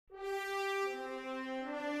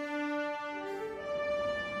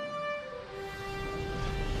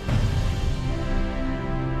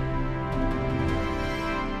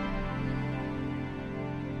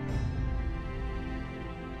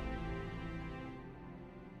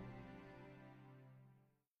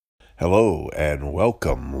Hello and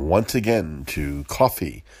welcome once again to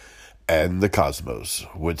Coffee and the Cosmos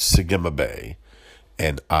with Sagima Bay.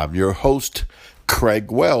 And I'm your host, Craig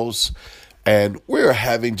Wells, and we're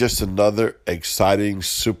having just another exciting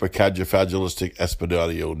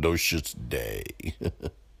supercalifragilisticexpialidocious day.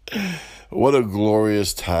 What a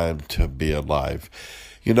glorious time to be alive.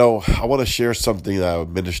 You know, I want to share something that I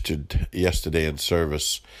ministered yesterday in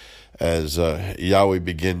service as Yahweh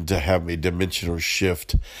began to have a dimensional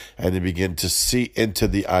shift and to begin to see into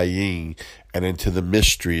the ayin and into the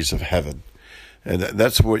mysteries of heaven. And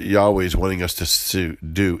that's what Yahweh is wanting us to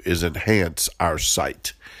do, is enhance our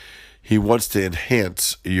sight. He wants to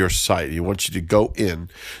enhance your sight. He wants you to go in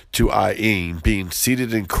to ayin, being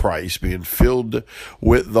seated in Christ, being filled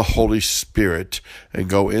with the Holy Spirit, and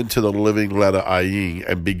go into the living letter ayin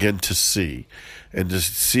and begin to see. And to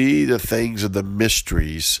see the things of the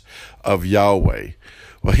mysteries of Yahweh.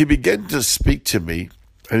 Well, he began to speak to me,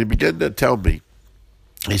 and he began to tell me,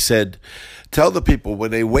 he said, tell the people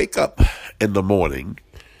when they wake up in the morning,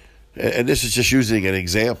 and this is just using an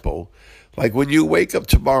example, like when you wake up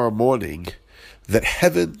tomorrow morning, that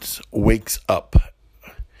heaven wakes up,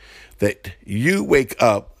 that you wake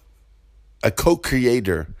up, a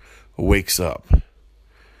co-creator wakes up.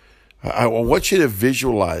 I want you to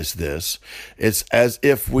visualize this. It's as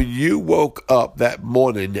if when you woke up that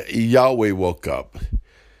morning, Yahweh woke up.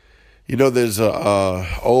 You know, there's a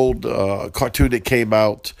old cartoon that came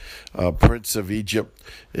out, Prince of Egypt.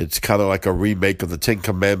 It's kind of like a remake of the Ten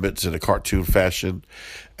Commandments in a cartoon fashion.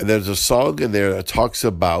 And there's a song in there that talks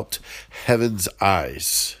about heaven's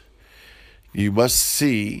eyes. You must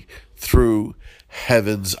see through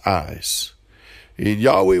heaven's eyes. And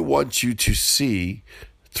Yahweh wants you to see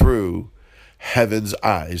through heaven's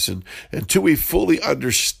eyes. And until we fully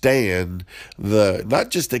understand not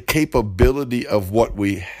just the capability of what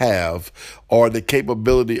we have or the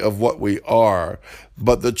capability of what we are,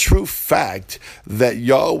 but the true fact that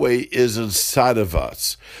Yahweh is inside of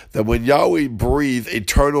us. That when Yahweh breathed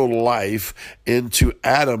eternal life into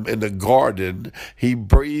Adam in the garden, he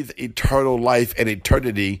breathed eternal life and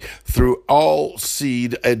eternity through all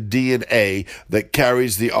seed and DNA that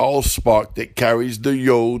carries the all spark, that carries the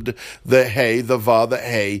yod, the hey, the va, the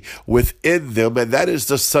hey within them. And that is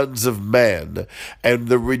the sons of man. And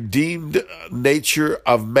the redeemed nature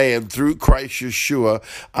of man through Christ Yeshua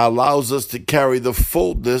allows us to carry the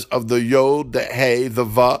fullness of the yod, the hey, the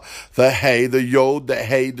va, the hey, the yod, the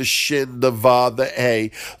hey, the shin, the va, the hey,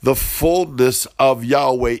 the fullness of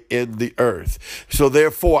Yahweh in the earth. So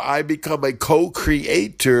therefore, I become a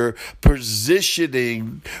co-creator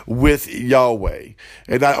positioning with Yahweh.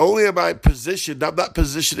 And not only am I positioned, I'm not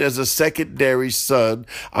positioned as a secondary son.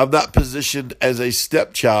 I'm not positioned as a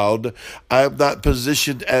stepchild. I'm not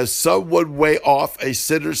positioned as someone way off, a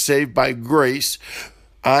sinner saved by grace.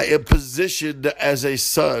 I am positioned as a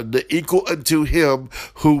son, equal unto him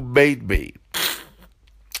who made me.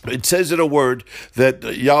 It says in a word that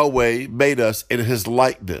Yahweh made us in his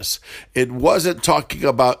likeness. It wasn't talking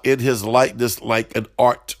about in his likeness like an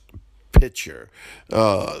art picture.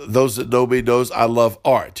 Those that know me knows I love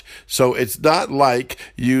art. So it's not like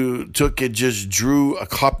you took and just drew a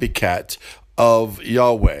copycat of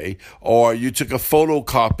Yahweh, or you took a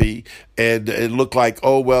photocopy and it looked like,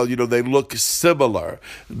 oh, well, you know, they look similar.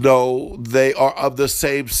 No, they are of the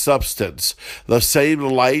same substance, the same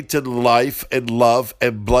light and life and love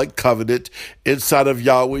and blood covenant inside of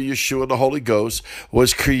Yahweh, Yeshua, and the Holy Ghost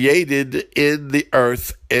was created in the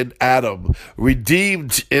earth in Adam,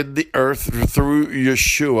 redeemed in the earth through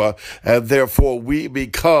Yeshua, and therefore we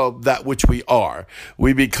become that which we are.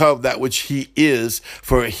 We become that which he is,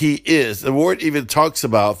 for he is. The word even talks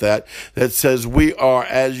about that says we are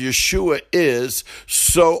as Yeshua is,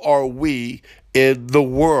 so are we in the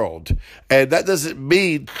world. And that doesn't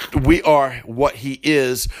mean we are what he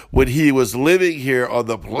is when he was living here on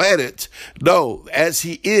the planet. No, as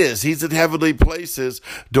he is, he's in heavenly places,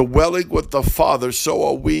 dwelling with the Father, so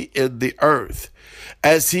are we in the earth.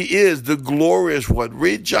 As he is the glorious one.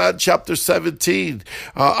 Read John chapter 17.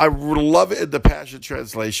 I love it in the Passion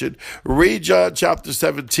Translation. Read John chapter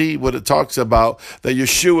 17 when it talks about that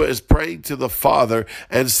Yeshua is praying to the Father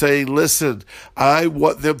and saying, listen, I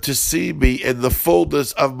want them to see me in the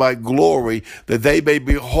fullness of my glory, that they may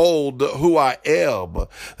behold who I am,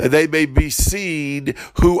 that they may be seen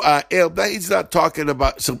who I am. Now, he's not talking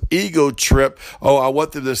about some ego trip. Oh, I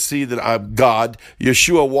want them to see that I'm God.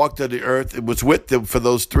 Yeshua walked on the earth and was with with them for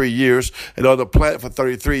those 3 years and on the planet for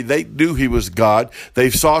 33. They knew he was God. They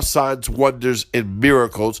saw signs, wonders, and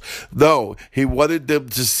miracles. No, he wanted them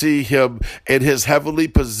to see him in his heavenly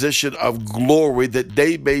position of glory, that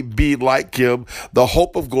they may be like him, the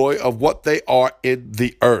hope of glory of what they are in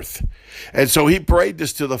the earth. And so he prayed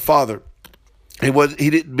this to the Father. He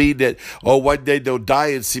didn't mean that, oh, one day they'll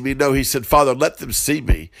die and see me. No, he said, Father, let them see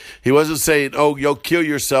me. He wasn't saying, oh, you'll kill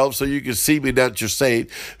yourself so you can see me now that you're saved.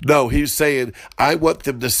 No, he was saying, I want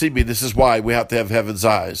them to see me. This is why we have to have heaven's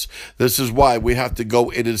eyes. This is why we have to go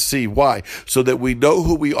in and see. Why? So that we know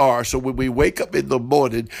who we are. So when we wake up in the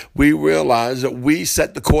morning, we realize that we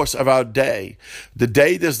set the course of our day. The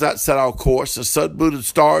day does not set our course. The sun, moon, and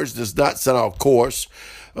stars does not set our course.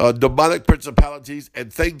 Demonic principalities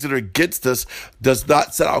and things that are against us does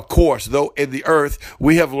not set our course. Though in the earth,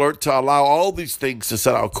 we have learned to allow all these things to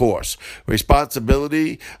set our course.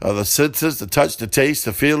 Responsibility, the senses, the touch, the taste,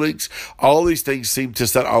 the feelings, all these things seem to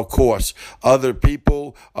set our course. Other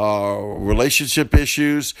people, relationship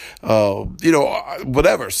issues,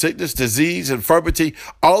 whatever, sickness, disease, infirmity,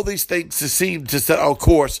 all these things seem to set our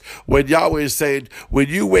course when Yahweh is saying, when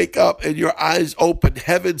you wake up and your eyes open,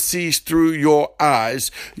 heaven sees through your eyes.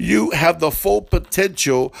 You have the full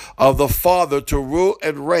potential of the Father to rule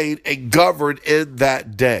and reign and govern in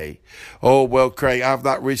that day. Oh, well, Craig, I've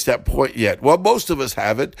not reached that point yet. Well, most of us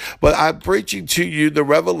haven't, but I'm preaching to you the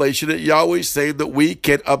revelation that Yahweh is saying that we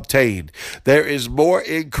can obtain. There is more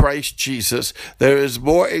in Christ Jesus. There is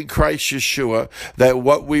more in Christ Yeshua than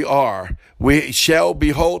what we are. We shall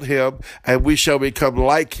behold him and we shall become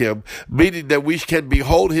like him, meaning that we can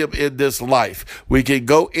behold him in this life. We can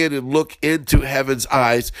go in and look into heaven's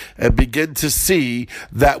eyes and begin to see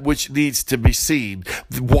that which needs to be seen.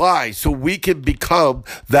 Why? So we can become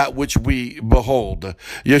that which we behold.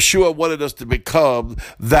 Yeshua wanted us to become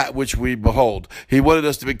that which we behold. He wanted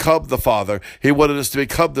us to become the Father. He wanted us to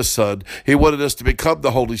become the Son. He wanted us to become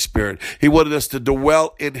the Holy Spirit. He wanted us to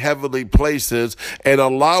dwell in heavenly places, and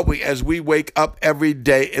allowing, as we wake up every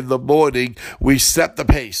day in the morning, we set the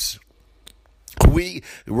pace.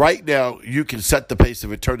 Right now, you can set the pace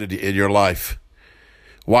of eternity in your life.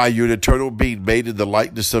 Why? You're an eternal being made in the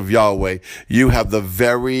likeness of Yahweh. You have the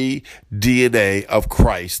very DNA of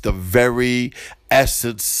Christ, the very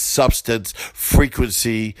essence, substance,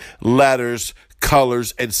 frequency, letters,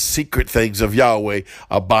 colors, and secret things of Yahweh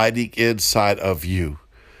abiding inside of you.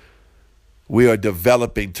 We are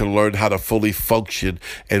developing to learn how to fully function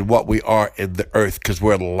in what we are in the earth, because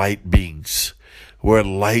we're light beings. We're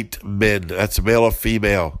light men. That's male or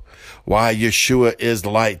female. Why? Yeshua is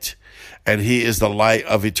light, and he is the light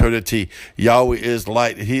of eternity. Yahweh is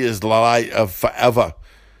light. He is the light of forever.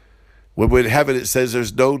 When we're in heaven, it says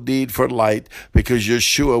there's no need for light, because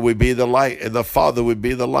Yeshua would be the light and the Father would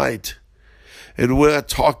be the light. And we're not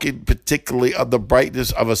talking particularly of the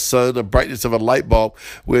brightness of a sun, the brightness of a light bulb.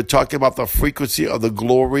 We're talking about the frequency of the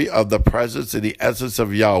glory of the presence and the essence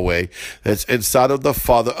of Yahweh that's inside of the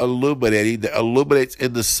Father, illuminating, that illuminates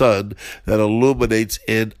in the Son, that illuminates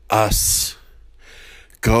in us.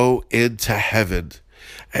 Go into heaven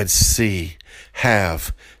and see,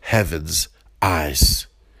 have heaven's eyes.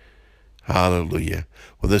 Hallelujah.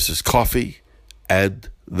 Well, this is Coffee and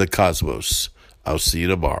the Cosmos. I'll see you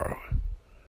tomorrow.